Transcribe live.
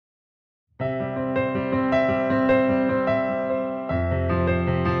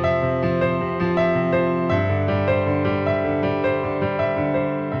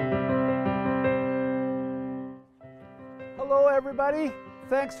everybody.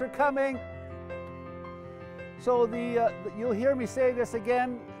 Thanks for coming. So you'll hear me say this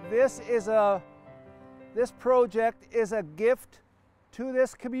again. This project is a gift to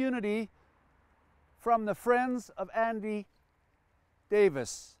this community from the friends of Andy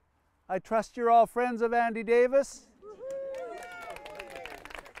Davis. I trust you're all friends of Andy Davis.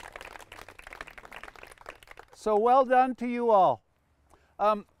 So well done to you all.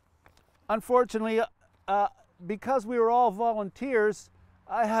 Unfortunately, because we were all volunteers,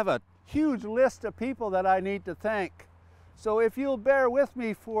 I have a huge list of people that I need to thank. So if you'll bear with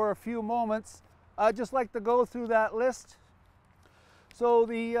me for a few moments, I'd just like to go through that list. So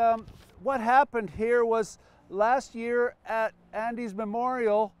what happened here was last year at Andy's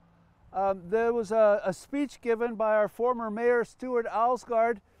memorial, there was a speech given by our former mayor, Stuart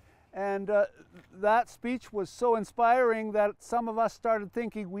Alsgaard, and that speech was so inspiring that some of us started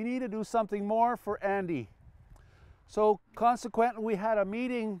thinking we need to do something more for Andy. So consequently, we had a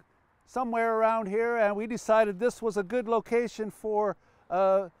meeting somewhere around here, and we decided this was a good location for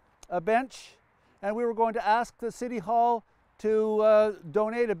a bench, and we were going to ask the City Hall to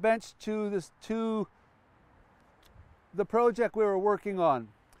donate a bench to the project we were working on.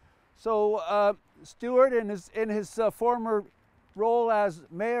 So Stuart, in his former role as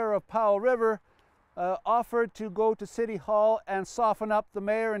mayor of Powell River, offered to go to City Hall and soften up the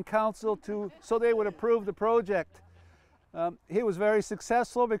mayor and council so they would approve the project. He was very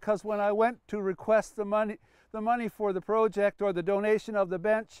successful, because when I went to request the money for the project, or the donation of the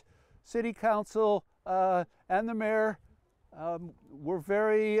bench, City Council and the mayor were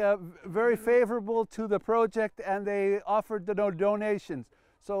very favorable to the project, and they offered the donations.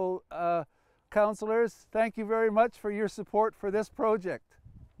 So councillors, thank you very much for your support for this project.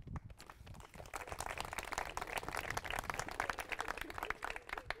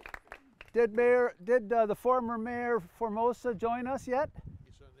 Did the former mayor Formosa join us yet?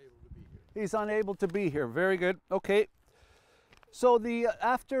 He's unable to be here. He's unable to be here. Very good. Okay. So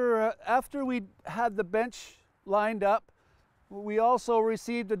after we had the bench lined up, we also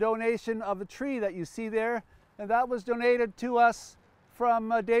received a donation of a tree that you see there, and that was donated to us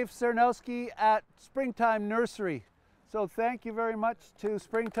from Dave Cernowski at Springtime Nursery. So thank you very much to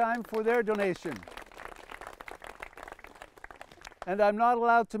Springtime for their donation. And I'm not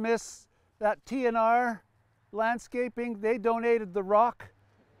allowed to miss that T&R Landscaping. They donated the rock,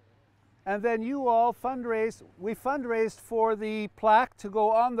 and then you all we fundraised for the plaque to go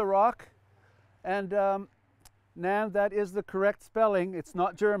on the rock. And Nan, that is the correct spelling. It's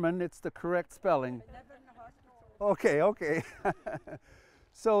not German, it's the correct spelling. Okay, okay.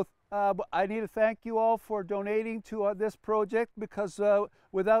 So I need to thank you all for donating to this project, because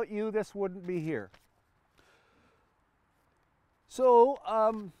without you, this wouldn't be here. So,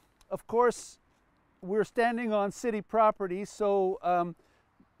 of course, we're standing on city property, so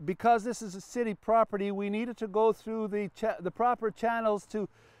because this is a city property, we needed to go through the proper channels to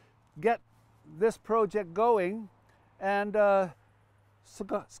get this project going. And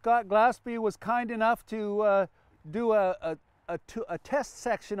Scott Glaspie was kind enough to do a test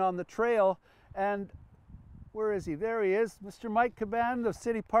section on the trail. And where is he? There he is. Mr. Mike Caban, the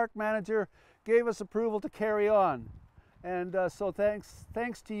city park manager, gave us approval to carry on. And so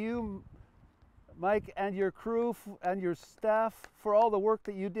thanks to you, Mike, and your crew and your staff for all the work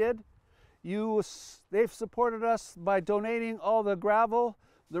that you did. They've supported us by donating all the gravel,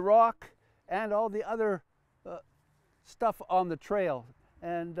 the rock, and all the other stuff on the trail.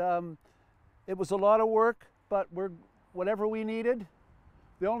 And it was a lot of work, but whatever we needed.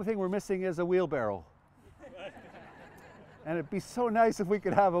 The only thing we're missing is a wheelbarrow. And it'd be so nice if we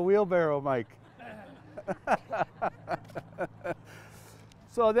could have a wheelbarrow, Mike.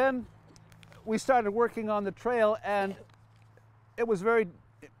 So then we started working on the trail, and it was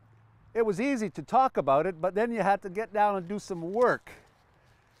easy to talk about it, but then you had to get down and do some work.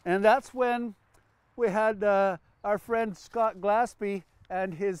 And that's when we had our friend Scott Glaspie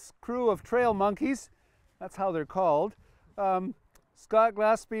and his crew of trail monkeys. That's how they're called. Scott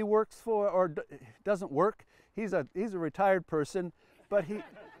Glaspie works for, or doesn't work. He's a retired person, but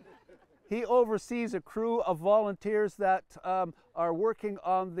he oversees a crew of volunteers that are working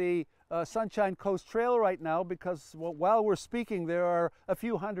on the Sunshine Coast Trail right now, because while we're speaking, there are a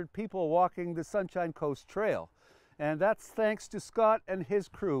few hundred people walking the Sunshine Coast Trail. And that's thanks to Scott and his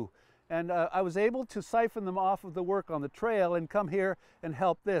crew. And I was able to siphon them off of the work on the trail and come here and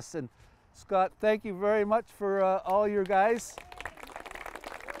help this. And Scott, thank you very much for all your guys.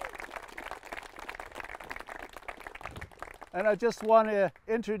 And I just want to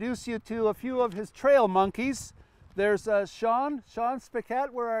introduce you to a few of his trail monkeys. There's Sean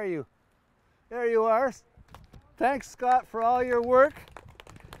Spicat, where are you? There you are. Thanks, Scott, for all your work.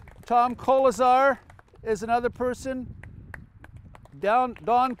 Tom Kolazar is another person. Don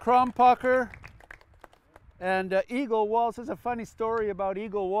Krompacher. And Eagle Waltz. There's a funny story about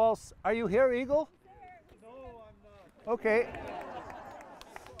Eagle Waltz. Are you here, Eagle? No, I'm not. Okay.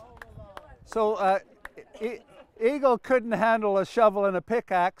 So Eagle couldn't handle a shovel and a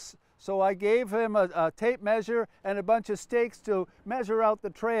pickaxe, so I gave him a tape measure and a bunch of stakes to measure out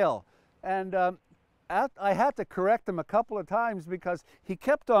the trail. And I had to correct him a couple of times because he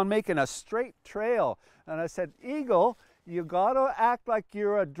kept on making a straight trail. And I said, Eagle, you gotta act like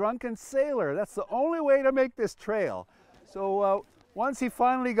you're a drunken sailor. That's the only way to make this trail. So once he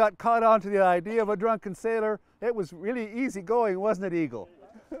finally got caught on to the idea of a drunken sailor, it was really easy going, wasn't it, Eagle?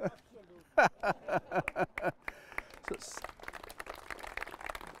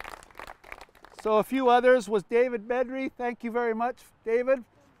 So a few others was David Bedry. Thank you very much, David.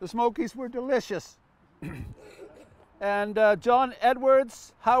 The Smokies were delicious. And John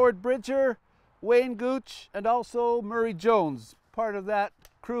Edwards, Howard Bridger, Wayne Gooch, and also Murray Jones, part of that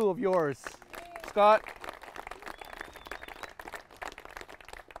crew of yours, Scott.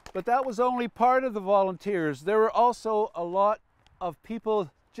 But that was only part of the volunteers. There were also a lot of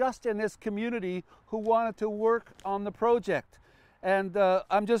people just in this community who wanted to work on the project. And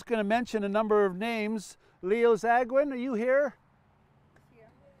I'm just going to mention a number of names. Leo Zagwin, are you here?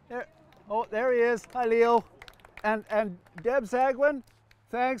 There. Oh, there he is. Hi, Leo. And Deb Zagwin,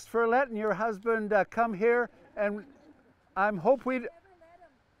 thanks for letting your husband come here. And I'm hope we.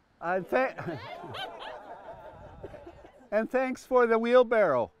 And thanks for the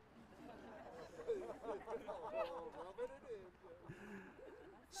wheelbarrow.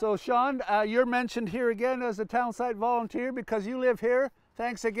 So Sean, you're mentioned here again as a Townsite volunteer because you live here.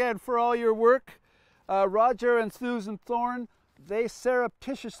 Thanks again for all your work. Roger and Susan Thorne, they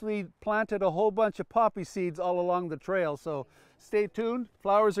surreptitiously planted a whole bunch of poppy seeds all along the trail. So stay tuned,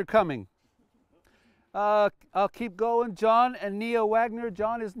 flowers are coming. I'll keep going. John and Nia Wagner.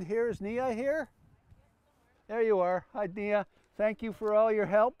 John isn't here. Is Nia here? There you are. Hi, Nia. Thank you for all your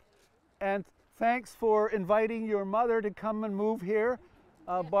help. And thanks for inviting your mother to come and move here.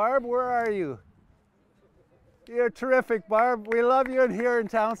 Barb, where are you? You're terrific, Barb. We love you here in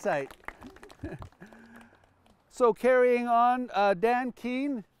Townsite. So carrying on, Dan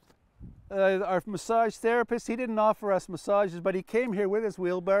Keene, our massage therapist, he didn't offer us massages, but he came here with his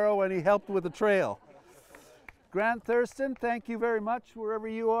wheelbarrow and he helped with the trail. Grant Thurston, thank you very much, wherever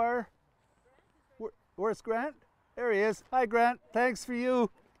you are. Where's Grant? There he is. Hi, Grant. Thanks for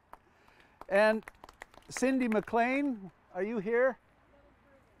you. And Cindy McLean, are you here?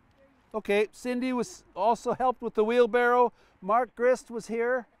 Okay, Cindy was also helped with the wheelbarrow. Mark Grist was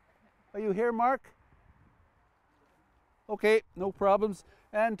here. Are you here, Mark? Okay, no problems.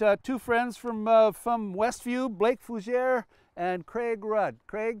 And two friends from Westview, Blake Fougere and Craig Rudd.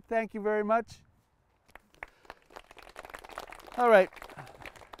 Craig, thank you very much. All right.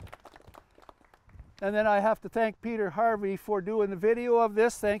 And then I have to thank Peter Harvey for doing the video of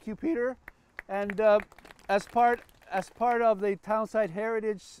this. Thank you, Peter. And as part of the Townsite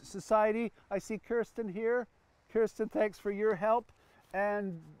Heritage Society, I see Kirsten here. Kirsten, thanks for your help.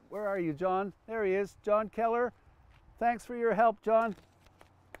 And where are you, John? There he is, John Keller. Thanks for your help, John.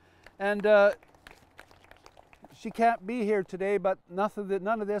 And she can't be here today, but none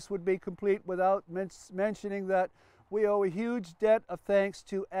of this would be complete without mentioning that we owe a huge debt of thanks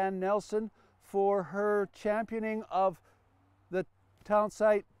to Ann Nelson for her championing of the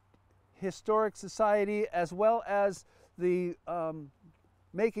Townsite Historic Society, as well as the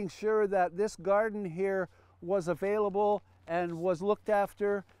making sure that this garden here was available and was looked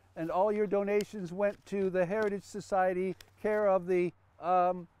after, and all your donations went to the Heritage Society, care of the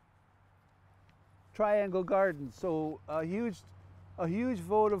Triangle Garden. So a huge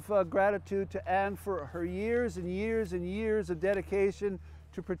vote of gratitude to Anne for her years and years and years of dedication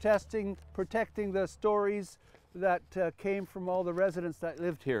to protecting the stories that came from all the residents that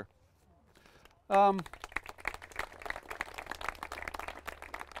lived here. And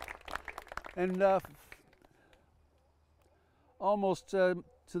almost to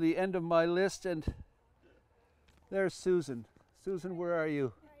the end of my list, and there's Susan. Susan, where are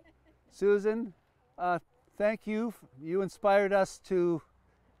you? Susan, thank you. You inspired us to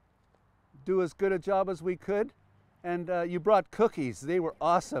do as good a job as we could, and you brought cookies. They were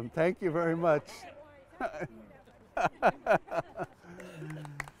awesome. Thank you very much.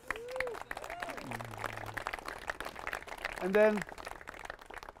 And then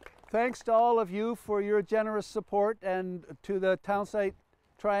thanks to all of you for your generous support, and to the Townsite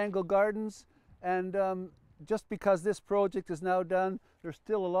Triangle Gardens. And just because this project is now done, there's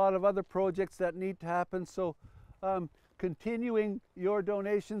still a lot of other projects that need to happen. So continuing your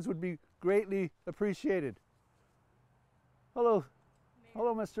donations would be greatly appreciated. Hello.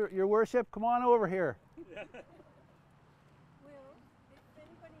 Hello, Your Worship. Come on over here. Well, if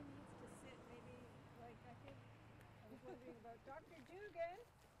anybody needs to sit, maybe, like, I think, I was wondering about Dr. Dugan.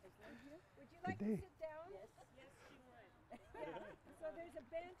 Would you like to sit down? Yes. Yes, she would. Yeah, so there's a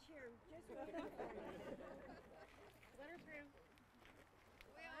bench here just waiting for you. Let her through.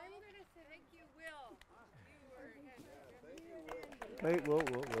 Well, I'm going to say thank you, Will. You were... Wait, whoa.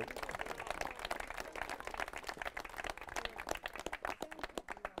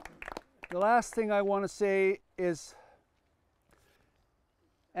 The last thing I want to say is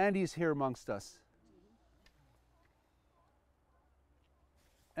Andy's here amongst us.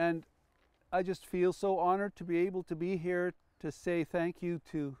 And I just feel so honored to be able to be here to say thank you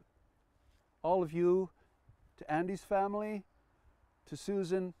to all of you, to Andy's family, to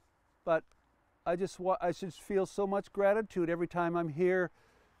Susan, but I just feel so much gratitude every time I'm here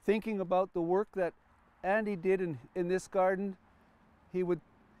thinking about the work that Andy did in this garden.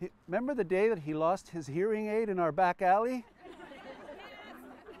 Remember the day that he lost his hearing aid in our back alley?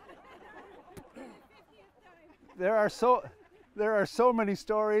 There are so many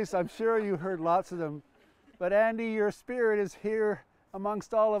stories. I'm sure you heard lots of them. But Andy, your spirit is here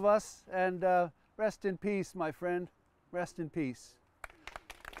amongst all of us, and rest in peace, my friend. Rest in peace.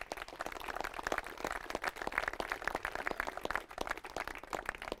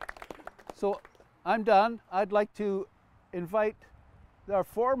 So I'm done. I'd like to invite our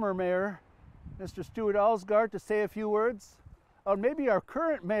former mayor, Mr. Stuart Alsgaard, to say a few words. Or maybe our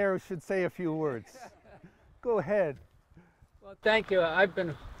current mayor should say a few words. Go ahead. Well, thank you. I've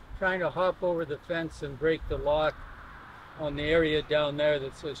been trying to hop over the fence and break the lock on the area down there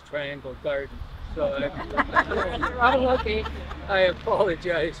that says Triangle Garden. So I'm lucky. I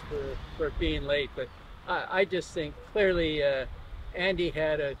apologize for being late, but I just think clearly Andy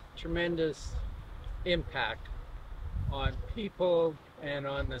had a tremendous impact on people and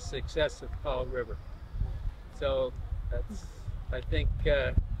on the success of Powell River. So that's, I think,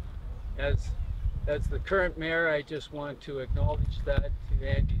 as the current mayor, I just want to acknowledge that to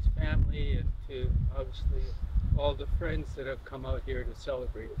Andy's family and to obviously all the friends that have come out here to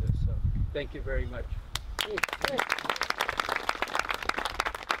celebrate this. So thank you very much.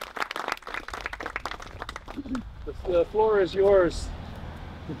 The floor is yours,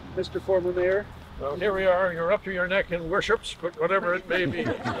 Mr. Former Mayor. Well, here we are. You're up to your neck in worships, but whatever it may be.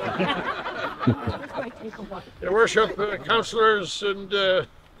 Your worship, councillors, and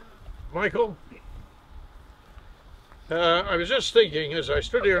Michael. I was just thinking as I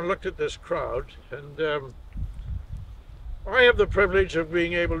stood here and looked at this crowd, and I have the privilege of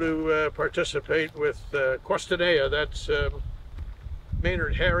being able to participate with Questanea. That's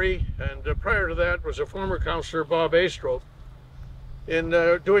Maynard Harry, and prior to that was a former councillor, Bob Astrove, in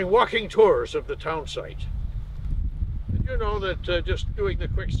doing walking tours of the Townsite. Did you know that just doing the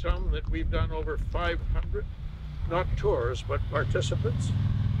quick sum that we've done over 500, not tours, but participants,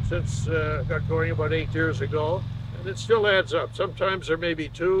 since got going about 8 years ago, and it still adds up. Sometimes there may be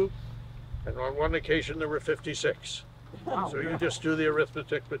 2, and on one occasion there were 56. Wow. So you just do the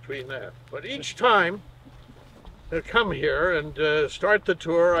arithmetic between that. But each time they come here and start the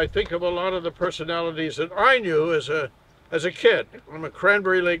tour, I think of a lot of the personalities that I knew as a kid. I'm a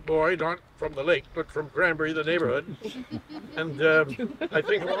Cranberry Lake boy, not from the lake, but from Cranberry, the neighborhood. And I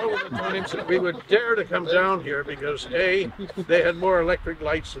think of all of the times that we would dare to come down here because A, they had more electric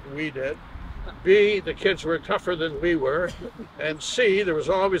lights than we did. B, the kids were tougher than we were. And C, there was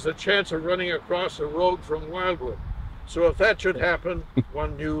always the chance of running across a road from Wildwood. So if that should happen,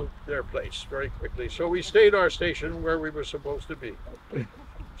 one knew their place very quickly. So we stayed our station where we were supposed to be.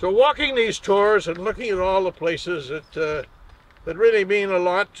 So walking these tours and looking at all the places that really mean a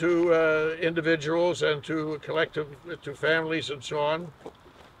lot to individuals and to to families and so on,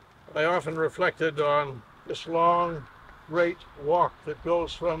 I often reflected on this long, great walk that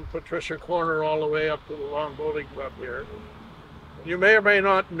goes from Patricia Corner all the way up to the Lawn Bowling Club here. You may or may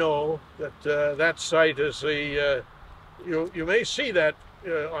not know that that site is the, you may see that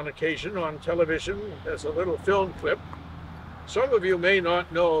on occasion on television as a little film clip. Some of you may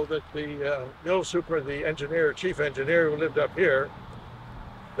not know that the mill super, the engineer, chief engineer who lived up here,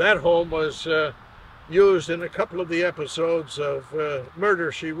 that home was used in a couple of the episodes of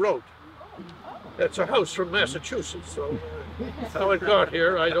Murder, She Wrote. That's a house from Massachusetts, so how it got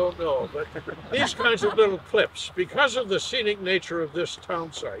here, I don't know. But these kinds of little clips, because of the scenic nature of this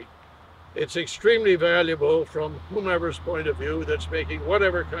town site, it's extremely valuable from whomever's point of view that's making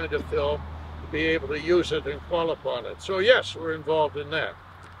whatever kind of film, be able to use it and call upon it. So yes, we're involved in that.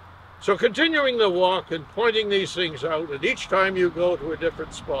 So continuing the walk and pointing these things out, and each time you go to a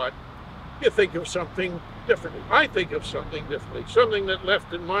different spot, you think of something differently. I think of something differently, something that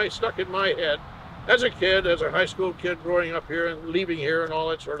stuck in my head as a kid, as a high school kid growing up here and leaving here and all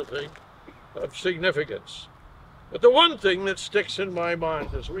that sort of thing, of significance. But the one thing that sticks in my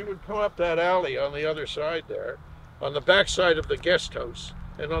mind is we would come up that alley on the other side there, on the back side of the guest house,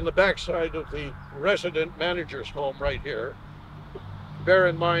 and on the back side of the resident manager's home right here. Bear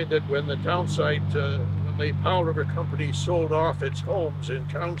in mind that when the Townsite, when the Powell River Company sold off its homes in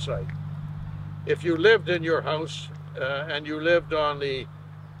Townsite, if you lived in your house and you lived on the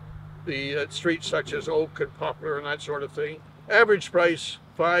streets such as Oak and Poplar and that sort of thing, average price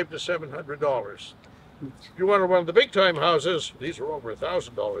 $500 to $700. If you wanted one of the big time houses, these are over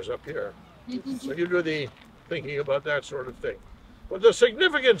 $1,000 up here. So you do the thinking about that sort of thing. But the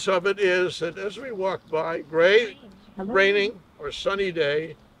significance of it is that as we walked by, gray, raining, or sunny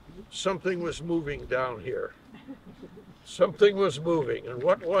day, something was moving down here. Something was moving, and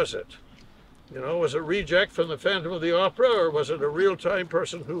what was it? You know, was it a reject from the Phantom of the Opera, or was it a real-time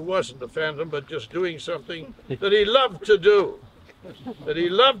person who wasn't a phantom but just doing something that he loved to do, that he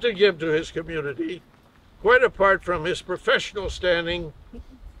loved to give to his community, quite apart from his professional standing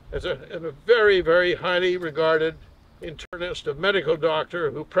as a very, very highly regarded internist, a medical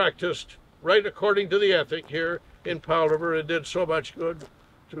doctor who practiced right according to the ethic here in Powell River and did so much good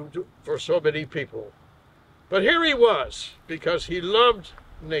for so many people. But here he was, because he loved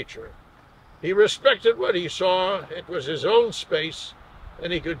nature. He respected what he saw. It was his own space,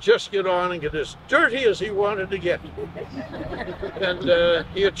 and he could just get on and get as dirty as he wanted to get. And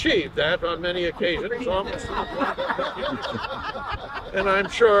he achieved that on many occasions, almost. And I'm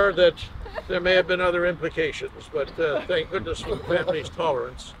sure that there may have been other implications, but thank goodness for the family's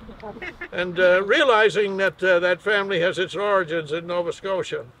tolerance. And realizing that that family has its origins in Nova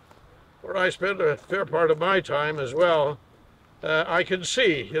Scotia, where I spent a fair part of my time as well, I can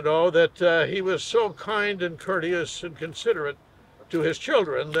see, you know, that he was so kind and courteous and considerate to his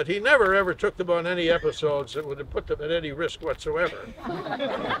children that he never ever took them on any episodes that would have put them at any risk whatsoever.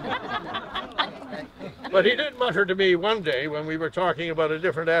 But he did mutter to me one day when we were talking about a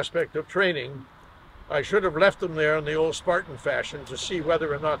different aspect of training, I should have left them there in the old Spartan fashion to see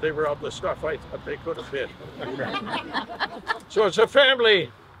whether or not they were of the stuff I thought they could have been. So it's a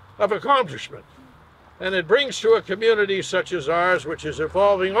family of accomplishment. And it brings to a community such as ours, which is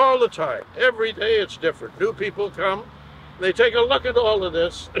evolving all the time. Every day it's different. New people come, they take a look at all of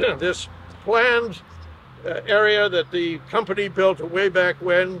this, this planned area that the company built way back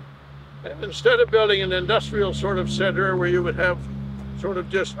when. And instead of building an industrial sort of center where you would have sort of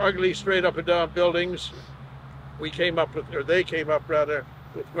just ugly straight up and down buildings, we came up with, or they came up rather,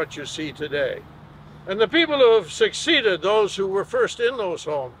 with what you see today. And the people who have succeeded, those who were first in those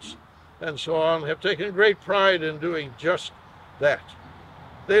homes, and so on, have taken great pride in doing just that.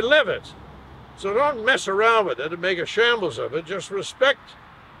 They live it. So don't mess around with it and make a shambles of it. Just respect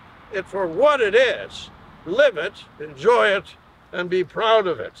it for what it is. Live it, enjoy it, and be proud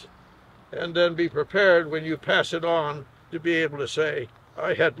of it. And then be prepared when you pass it on to be able to say,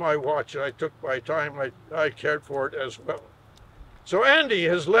 I had my watch, I took my time, I cared for it as well. So Andy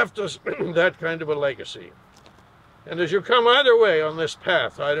has left us that kind of a legacy. And as you come either way on this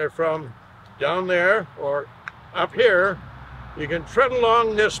path, either from down there or up here, you can tread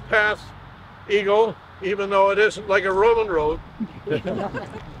along this path, Eagle, even though it isn't like a Roman road. You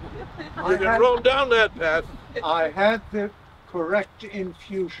can roam down that path. I had the correct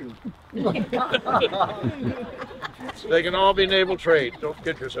infusion. They can all be naval trade. Don't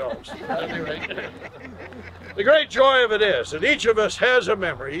kid yourselves. Anyway, the great joy of it is that each of us has a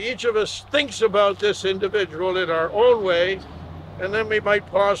memory. Each of us thinks about this individual in our own way, and then we might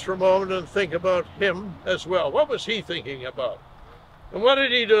pause for a moment and think about him as well. What was he thinking about? And what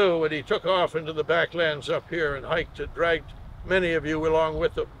did he do when he took off into the backlands up here and hiked and dragged many of you along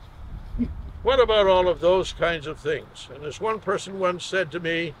with him? What about all of those kinds of things? And as one person once said to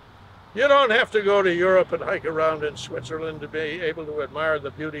me, you don't have to go to Europe and hike around in Switzerland to be able to admire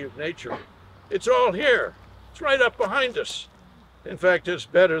the beauty of nature. It's all here. It's right up behind us. In fact, it's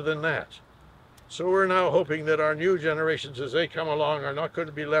better than that. So we're now hoping that our new generations, as they come along, are not going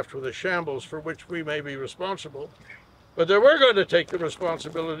to be left with a shambles for which we may be responsible, but that we're going to take the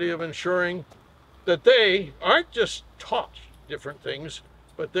responsibility of ensuring that they aren't just taught different things,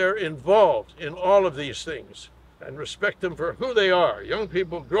 but they're involved in all of these things, and respect them for who they are. Young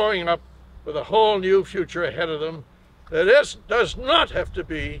people growing up with a whole new future ahead of them that does not have to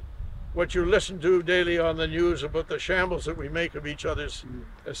be what you listen to daily on the news about the shambles that we make of each other's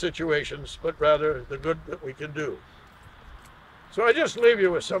situations, but rather the good that we can do. So I just leave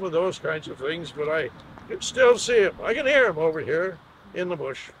you with some of those kinds of things, but I can still see him. I can hear him over here in the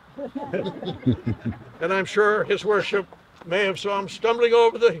bush. And I'm sure his worship may have saw him stumbling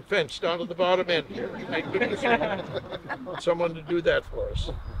over the fence down to the bottom end here. Thank goodness someone to do that for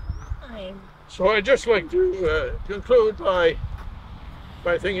us. So I'd just like to conclude by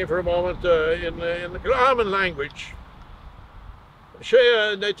thinking for a moment in the Cla'aman language.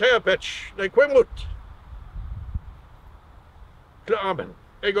 Shea ne teapech ne quimut. Cla'aman.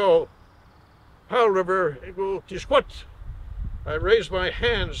 Ego Powell River ego tisquat. I raise my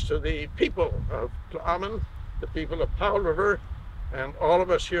hands to the people of Cla'aman, the people of Powell River, and all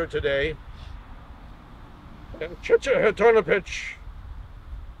of us here today. And Chicha Hetonapich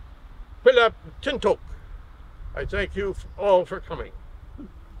Pilap Tintok. I thank you all for coming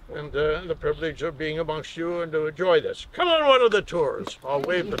and the privilege of being amongst you and to enjoy this. Come on one of the tours. I'll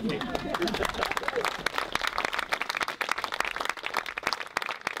wave the people.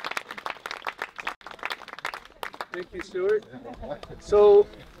 Thank you, Stuart. So,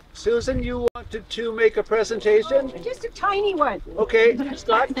 Susan, you wanted to make a presentation? Just a tiny one. Okay,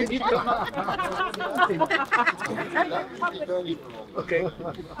 Scott, can you come up? Okay.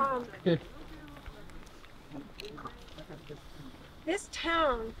 This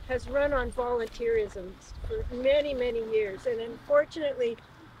town has run on volunteerism for many, many years, and unfortunately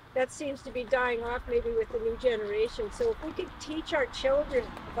that seems to be dying off maybe with the new generation. So if we could teach our children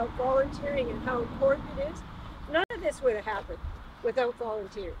about volunteering and how important it is, none of this would have happened without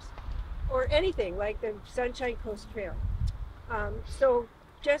volunteers or anything like the Sunshine Coast Trail. So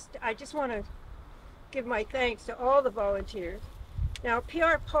I just want to give my thanks to all the volunteers. Now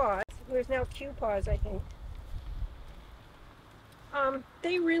PR Paws, who is now Q Paws, I think,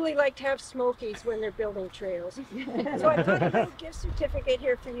 they really like to have smokies when they're building trails. So I got a little gift certificate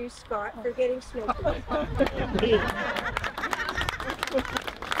here for you, Scott, for getting smokies.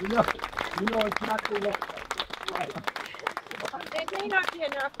 You know it's not the right. It may not be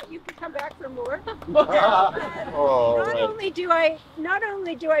enough, but you can come back for more. Oh, Not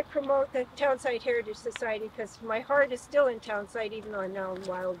only do I promote the Townsite Heritage Society, because my heart is still in Townsite, even though I'm now in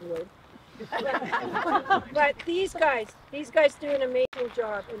Wildwood. But these guys do an amazing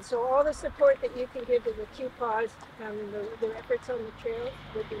job, and so all the support that you can give to the QPAWs and the efforts on the trail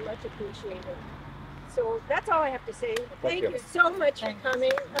would be much appreciated. So that's all I have to say. Thank you so much for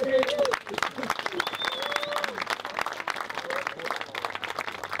coming.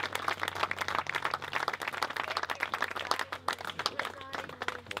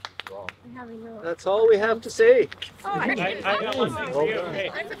 That's all we have to say. I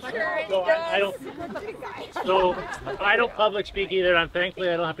don't public speak either, and thankfully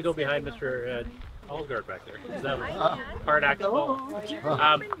I don't have to go behind Mr. Allsgaard back there. That was hard act to follow.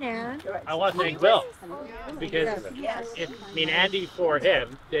 I want to thank Will, because Andy for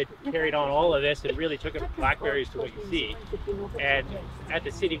him that carried on all of this and really took it from blackberries to what you see. And at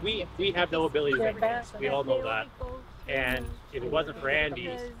the city, we have no ability to make this. We all know that. And if it wasn't for Andy,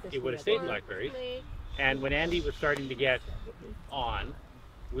 it would have stayed blackberries. And when Andy was starting to get on,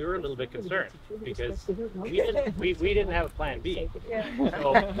 we were a little bit concerned because we didn't have a plan B.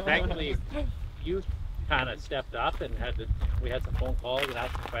 So thankfully, you kind of stepped up and we had some phone calls and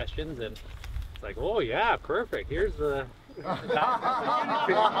asked some questions, and it's like, oh yeah, perfect. Here's the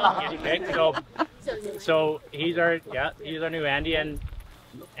guinea pig. So he's our new Andy, and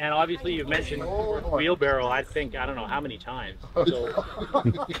obviously you've mentioned wheelbarrow, I don't know how many times. So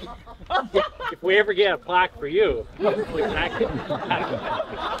if we ever get a plaque for you, we can actually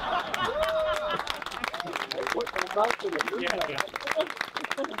yeah.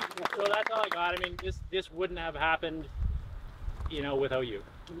 So that's all I got. I mean, this wouldn't have happened, without you.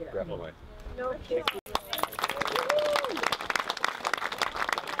 Yeah. No kidding.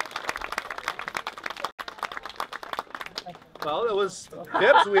 Well, it was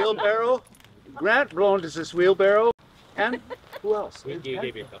Deb's wheelbarrow, Grant loaned us this wheelbarrow, and who else? He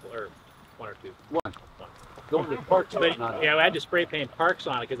gave you a couple, or one or two. One. Going to parks on it. Yeah, I had to spray paint parks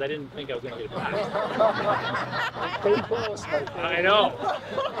on it because I didn't think I was going to get it back. I know.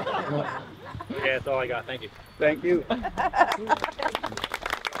 Okay, that's all I got. Thank you. Thank you.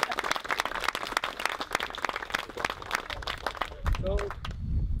 So,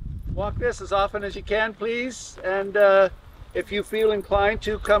 walk this as often as you can, please, and if you feel inclined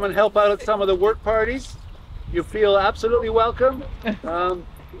to come and help out at some of the work parties, you feel absolutely welcome.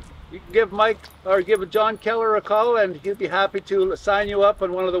 You can give Mike or give John Keller a call, and he'd be happy to sign you up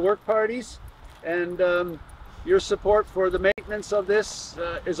on one of the work parties. And your support for the maintenance of this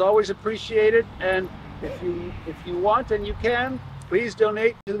is always appreciated. And if you want and you can, please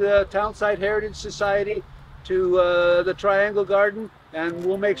donate to the Townsite Heritage Society. to the Triangle Garden, and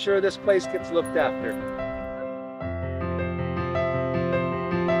we'll make sure this place gets looked after.